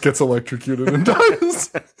and just gets electrocuted and dies.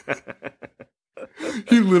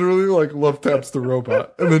 He literally like love taps the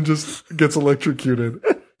robot and then just gets electrocuted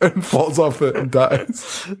and falls off it and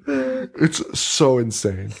dies. It's so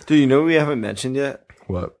insane. Dude, you know what we haven't mentioned yet?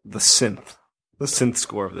 What? The synth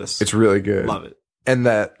score of this. It's really good. Love it. And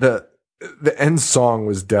that the end song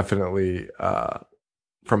was definitely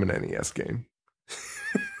from an NES game.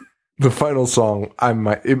 The final song,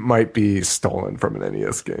 it might be stolen from an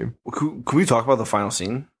NES game. Could we talk about the final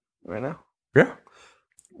scene right now? Yeah.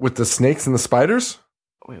 With the snakes and the spiders?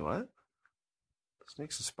 Wait, what?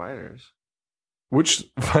 Snakes and spiders? Which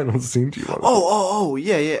final scene do you want? Oh,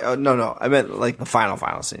 yeah. No. I meant like the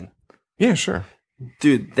final scene. Yeah, sure.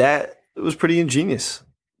 Dude, that was pretty ingenious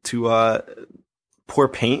to pour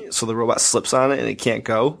paint so the robot slips on it and it can't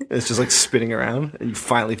go. It's just like spinning around and you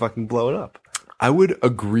finally fucking blow it up. I would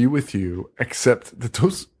agree with you, except that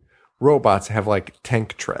those robots have like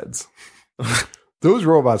tank treads. Those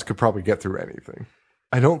robots could probably get through anything.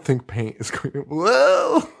 I don't think paint is going to.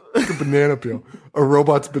 Whoa! Like a banana peel. A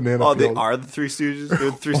robot's banana peel. Oh, they are the Three Stooges? They're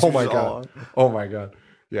the Three Stooges. Oh my God. Oh my God.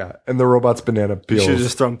 Yeah. And the robot's banana peel. You should have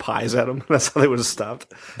just thrown pies at them. That's how they would have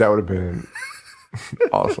stopped. That would have been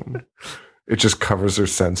awesome. It just covers their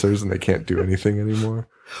sensors and they can't do anything anymore.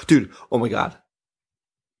 Dude, oh my God.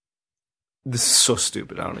 This is so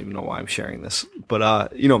stupid. I don't even know why I'm sharing this.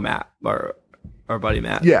 But you know Matt, our buddy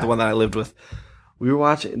Matt, yeah, the one that I lived with. We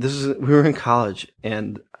were in college,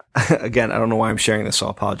 and again, I don't know why I'm sharing this, so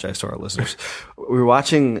I'll apologize to our listeners. We were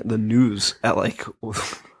watching the news at like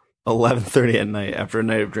 11:30 at night after a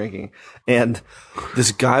night of drinking, and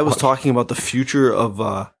this guy was talking about the future of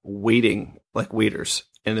waiting, like waiters,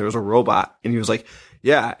 and there was a robot, and he was like,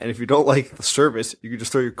 yeah, and if you don't like the service, you can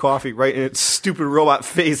just throw your coffee right in its stupid robot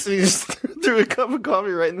face. And he just threw a cup of coffee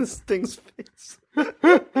right in this thing's face.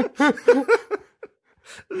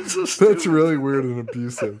 So that's really weird and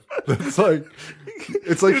abusive. It's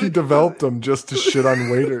like he developed them just to shit on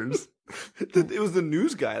waiters. It was the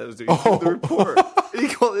news guy that was doing the report. And he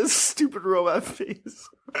called it stupid robot face.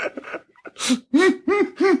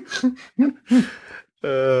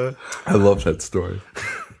 I love that story.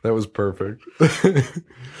 That was perfect.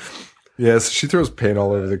 Yes, she throws paint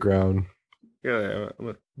all over the ground. Yeah, I'm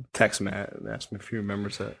gonna text Matt and ask him if he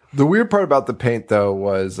remembers that. The weird part about the paint, though,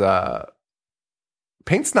 was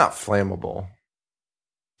paint's not flammable.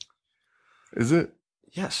 Is it?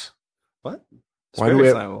 Yes. What? It's why very do we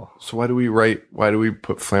flammable. So why do we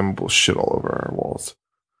put flammable shit all over our walls?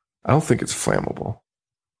 I don't think it's flammable.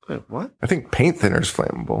 Wait, what? I think paint thinner is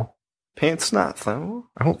flammable. Paint's not flammable?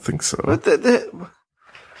 I don't think so. What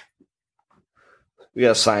we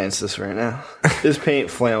gotta science this right now. Is paint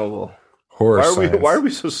flammable? Why are we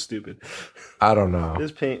so stupid? I don't know.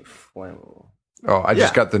 Is paint flammable? Oh, I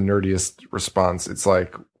just got the nerdiest response. It's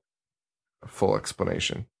like a full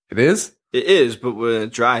explanation. It is? It is, but when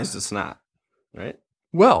it dries, it's not. Right?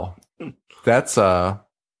 Well, that's the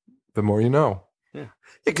more you know. Yeah,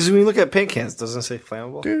 because when you look at paint cans, doesn't it say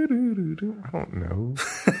flammable? I don't know.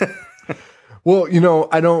 Well,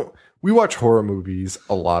 we watch horror movies,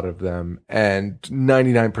 a lot of them, and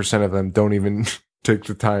 99% of them don't even take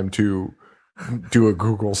the time to do a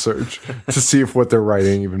Google search to see if what they're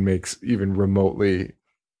writing even makes even remotely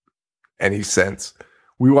any sense.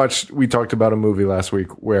 We talked about a movie last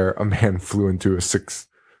week where a man flew into a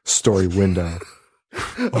 6-story window.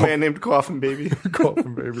 A man named Coffin Baby.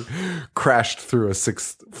 Coffin Baby. Crashed through a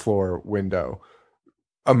 6th floor window.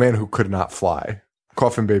 A man who could not fly.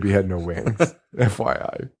 Coffin Baby had no wings.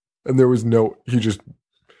 FYI. And he just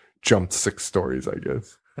jumped 6 stories, I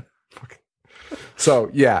guess. So,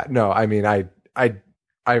 yeah, no, I mean, I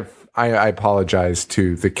apologize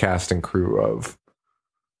to the cast and crew of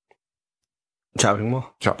Chopping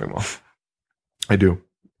Mall. I do.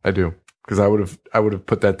 Because I would have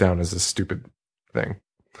put that down as a stupid thing.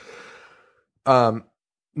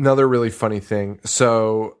 Another really funny thing.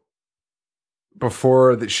 So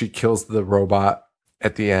before that she kills the robot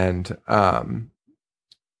at the end,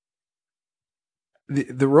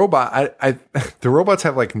 the robot, the robots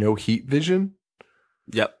have like no heat vision.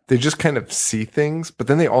 Yep. They just kind of see things, but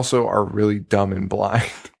then they also are really dumb and blind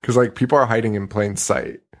because like people are hiding in plain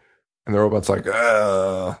sight and the robot's like,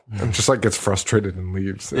 and just like gets frustrated and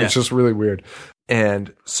leaves. Yeah. It's just really weird.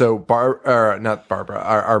 And so not Barbara,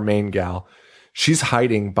 our main gal, she's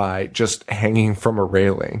hiding by just hanging from a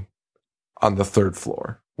railing on the 3rd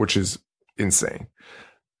floor, which is insane.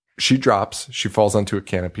 She drops, she falls onto a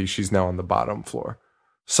canopy. She's now on the bottom floor.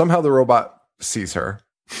 Somehow the robot sees her.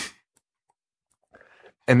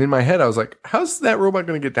 And in my head, I was like, how's that robot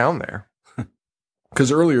going to get down there?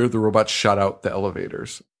 Because earlier the robot shut out the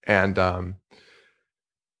elevators. And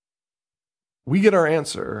we get our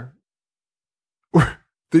answer.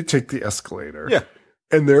 They take the escalator. Yeah.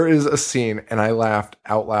 And there is a scene, and I laughed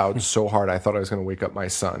out loud so hard I thought I was going to wake up my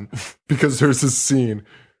son. Because there's this scene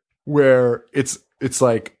where it's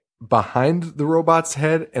like behind the robot's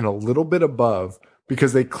head and a little bit above,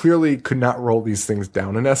 because they clearly could not roll these things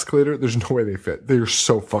down an escalator. There's no way they fit. They're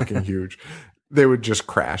so fucking huge. They would just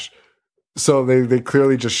crash. So they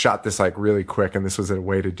clearly just shot this like really quick, and this was a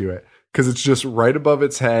way to do it. Because it's just right above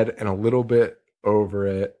its head and a little bit over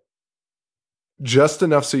it. Just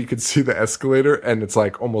enough so you could see the escalator, and it's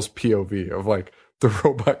like almost POV of like the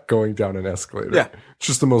robot going down an escalator. Yeah. It's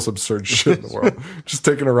just the most absurd shit in the world. Just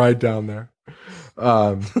taking a ride down there.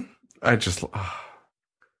 I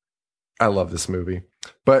love this movie.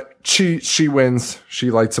 But she wins. She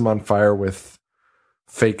lights him on fire with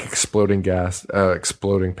fake exploding gas,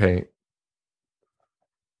 exploding paint.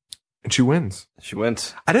 And she wins. She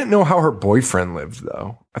wins. I didn't know how her boyfriend lived,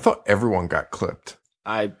 though. I thought everyone got clipped.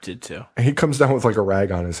 I did too. And he comes down with like a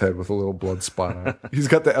rag on his head with a little blood spot on it. He's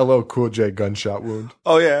got the LL Cool J gunshot wound.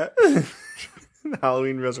 Oh, yeah.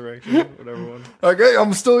 Halloween Resurrection, whatever one. Okay,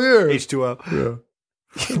 I'm still here. H2O.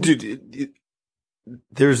 Yeah. Dude,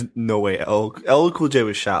 there's no way LL Cool J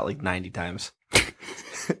was shot like 90 times.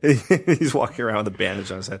 He's walking around with a bandage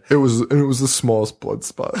on his head. It was the smallest blood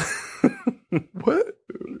spot. What?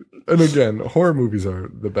 And again, horror movies are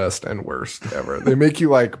the best and worst ever. They make you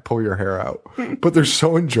like pull your hair out, but they're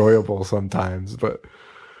so enjoyable sometimes. But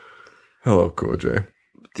hello, Cool J.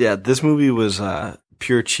 Yeah, this movie was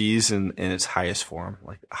pure cheese in its highest form,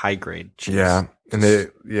 like high grade cheese. Yeah, and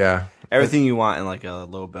everything you want in like a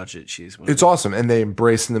low budget cheese movie. It's awesome, and they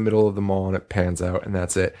embrace in the middle of the mall, and it pans out, and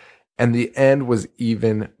that's it. And the end was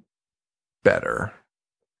even better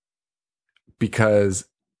because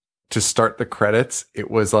to start the credits, it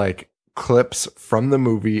was like clips from the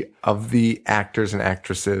movie of the actors and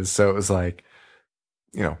actresses. So it was like,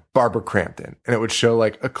 you know, Barbara Crampton, and it would show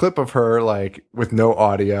like a clip of her, like with no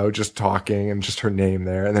audio, just talking and just her name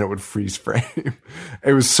there. And then it would freeze frame.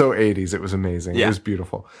 It was so 80s. It was amazing. Yeah. It was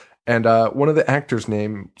beautiful. And, one of the actors'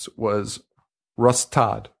 names was Russ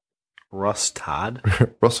Todd. Russ Todd?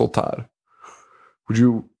 Russell Todd. Would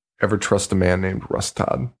you ever trust a man named Russ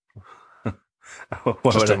Todd?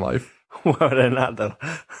 Just in life? Why would I not, though?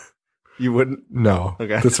 You wouldn't? No.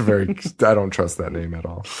 Okay. That's I don't trust that name at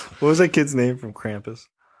all. What was that kid's name from Krampus?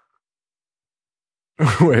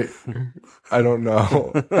 Wait. I don't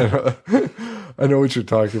know. I know what you're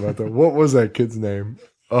talking about, though. What was that kid's name?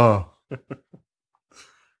 Oh. It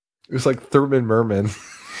was like Thurman Merman.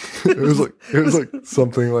 It was like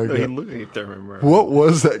something like that. He looked like Thurman Merman. What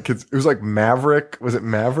was that kid's? It was like Maverick. Was it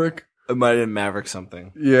Maverick? It might have been Maverick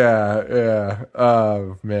something. Yeah.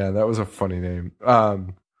 Oh, man, that was a funny name.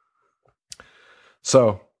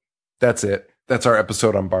 So that's it. That's our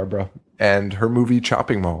episode on Barbara and her movie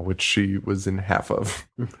Chopping Mall, which she was in half of.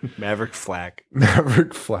 Maverick Flag.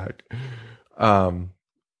 Maverick Flag.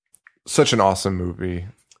 Such an awesome movie.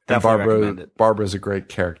 Definitely recommend it. Barbara's a great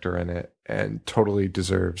character in it and totally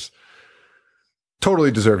deserves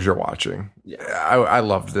your watching. Yeah. I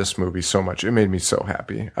loved this movie so much. It made me so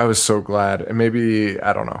happy. I was so glad. And maybe,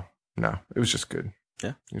 I don't know. No, it was just good.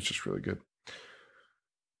 Yeah. It was just really good.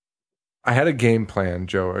 I had a game plan,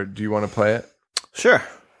 Joe. Do you want to play it? Sure.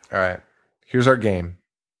 All right. Here's our game.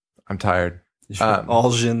 I'm tired.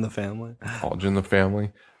 All's in the family. All's in the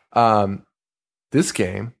family. This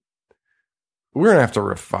game, we're going to have to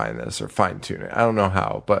refine this or fine tune it. I don't know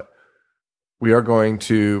how, but we are going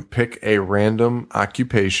to pick a random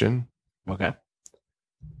occupation. Okay.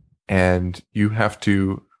 And you have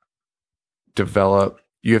to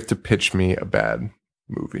pitch me a bad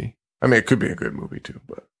movie. I mean, it could be a good movie too,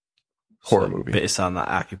 but horror movie. Based on the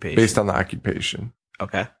occupation. Based on the occupation.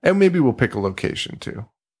 Okay. And maybe we'll pick a location too.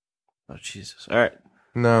 Oh, Jesus. All right.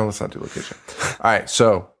 No, let's not do location. All right.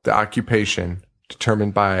 So the occupation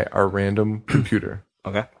determined by our random computer.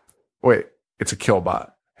 Okay. Wait, it's a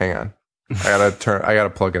killbot. Hang on. I gotta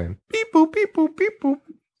plug it in. Beep boop, beep boop, beep boop.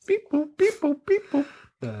 Beep boop, beep boop, beep boop.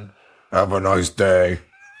 Have a nice day.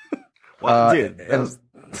 Wow, dude, that was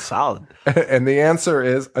solid. And the answer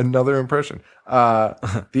is another impression.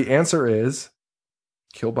 The answer is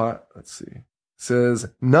killbot. Let's see. Says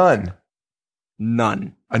none.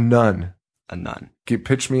 None. A nun. A nun.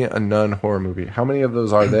 Pitch me a nun horror movie. How many of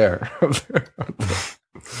those are there?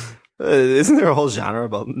 Isn't there a whole genre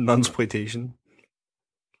about nunsploitation?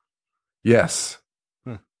 Yes.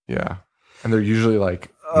 Huh. Yeah. And they're usually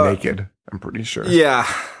like naked, I'm pretty sure. Yeah.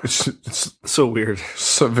 It's So weird.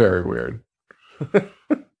 so very weird. Okay.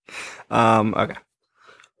 What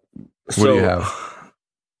do you have?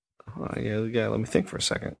 Yeah, let me think for a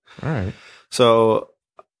second. All right. So,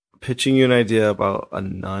 pitching you an idea about a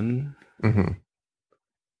nun. Mm-hmm.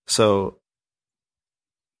 So,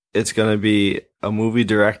 it's going to be a movie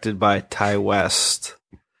directed by Ty West,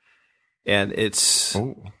 and it's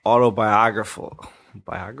autobiographical.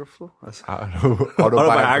 Biographical?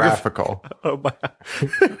 Autobiographical.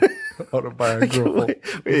 Autobiographical.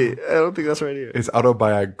 Wait, I don't think that's right here. It's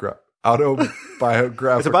autobiographical.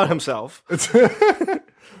 It's about himself. It's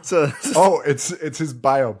it's his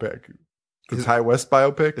biopic. The Ty West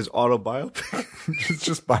biopic? His autobiopic? It's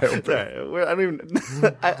just biopic. Sorry, I don't even...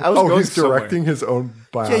 I was going he's directing his own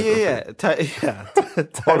biography. Yeah.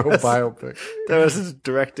 Autobiopic. Ty West is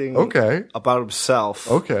directing about himself.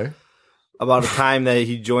 Okay. About a time that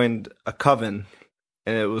he joined a coven,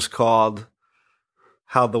 and it was called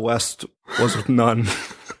How the West Was with None.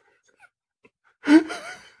 I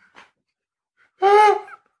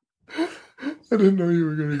didn't know you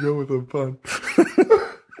were going to go with a pun.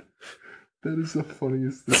 That is the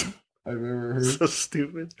funniest thing I've ever heard. So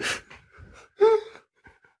stupid.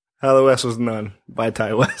 How the West Was None by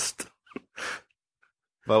Ty West.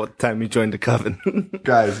 About the time he joined the coven.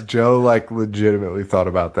 Guys, Joe legitimately thought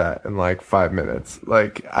about that in 5 minutes.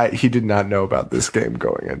 He did not know about this game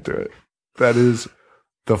going into it. That is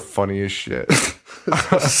the funniest shit.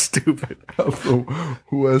 So stupid. How the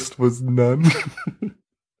West was none.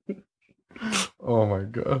 Oh my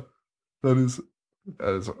god. That is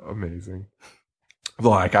amazing.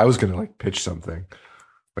 I was gonna pitch something.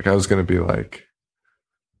 I was gonna be and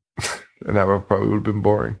that probably would have been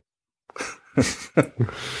boring.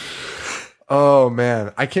 Oh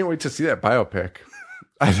man, I can't wait to see that biopic.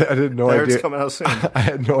 I didn't know idea. It's coming out soon. I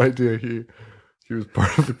had no idea he was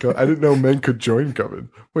part of the coven. I didn't know men could join coven.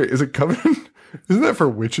 Wait, is it coven? Isn't that for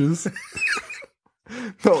witches?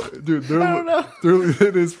 No, dude, I don't know.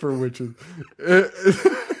 It is for witches.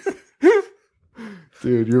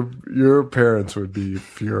 Dude, your parents would be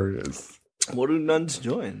furious. What do nuns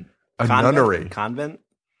join? A nunnery. Convent?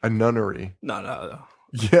 A nunnery. No.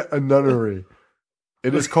 Yeah, a nunnery.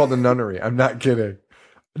 It is called a nunnery. I'm not kidding.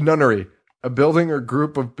 Nunnery, a building or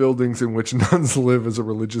group of buildings in which nuns live as a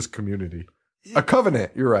religious community. A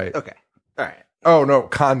covenant, you're right. Okay. All right. Oh, no,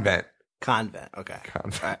 convent. Convent, okay.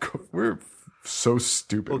 Convent. Right. We're so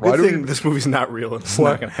stupid. Well, good thing this movie's not real. It's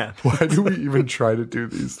not going to happen. Why do we even try to do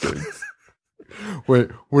these things? Wait,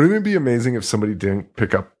 wouldn't it be amazing if somebody didn't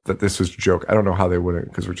pick up that this was a joke? I don't know how they wouldn't,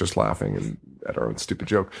 because we're just laughing at our own stupid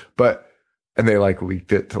joke. And they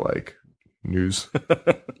leaked it to news,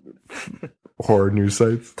 horror news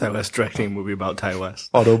sites. Ty West directing a movie about Ty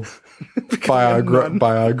West.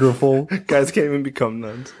 Biographical. Guys can't even become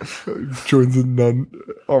nuns. Joins a nun.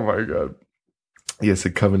 Oh my god. Yes,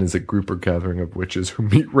 a coven is a group or gathering of witches who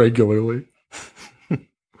meet regularly.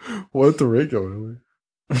 What regularly?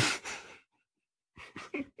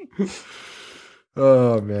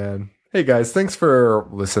 Oh man. Hey guys, thanks for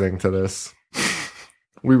listening to this.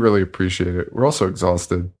 We really appreciate it. We're also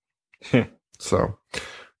exhausted. So,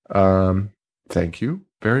 thank you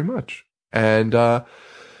very much. And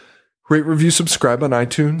rate, review, subscribe on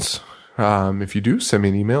iTunes. If you do, send me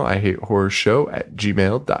an email,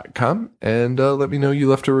 ihatehorrorshow@gmail.com, and let me know you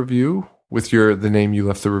left a review with the name you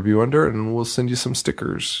left the review under, and we'll send you some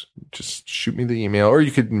stickers. Just shoot me the email, or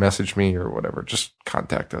you could message me or whatever. Just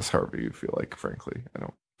contact us however you feel like, frankly. I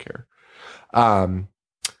don't care.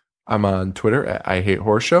 I'm on Twitter at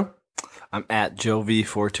ihatehorrorshow. I'm at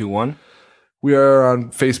JoeV421. We are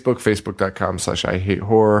on Facebook,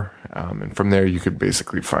 facebook.com/ihatehorror. And from there, you could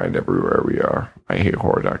basically find everywhere we are.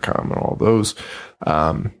 ihatehorror.com and all those.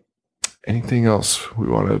 Anything else we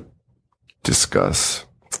want to discuss?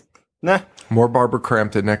 Nah. More Barbara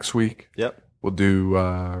Crampton next week. Yep. We'll do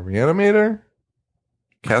Reanimator,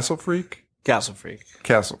 Castle Freak. Castle Freak.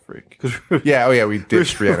 Castle Freak. Yeah, oh yeah, we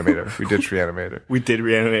ditched Reanimator. We ditched Reanimator. We did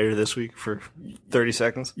Reanimator this week for 30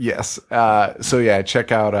 seconds. Yes. So yeah,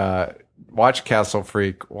 check out, watch Castle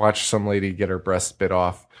Freak, watch some lady get her breast bit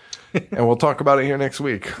off, and we'll talk about it here next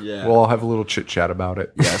week. Yeah. We'll all have a little chit chat about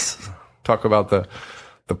it. Yes. Talk about the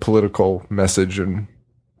political message and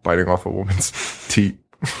biting off a woman's teat.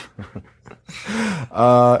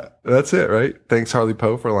 That's it, right? Thanks, Harley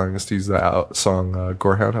Poe, for allowing us to use the song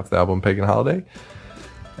Gorehound off the album Pagan Holiday.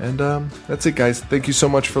 And that's it, guys. Thank you so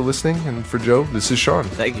much for listening. And for Joe, this is Sean.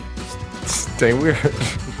 Thank you. Stay weird.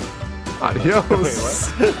 Adios.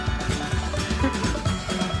 Wait, what?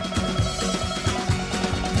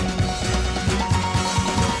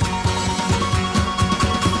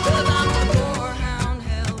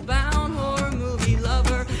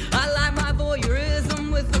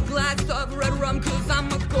 Red rum, 'cause I'm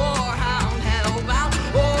a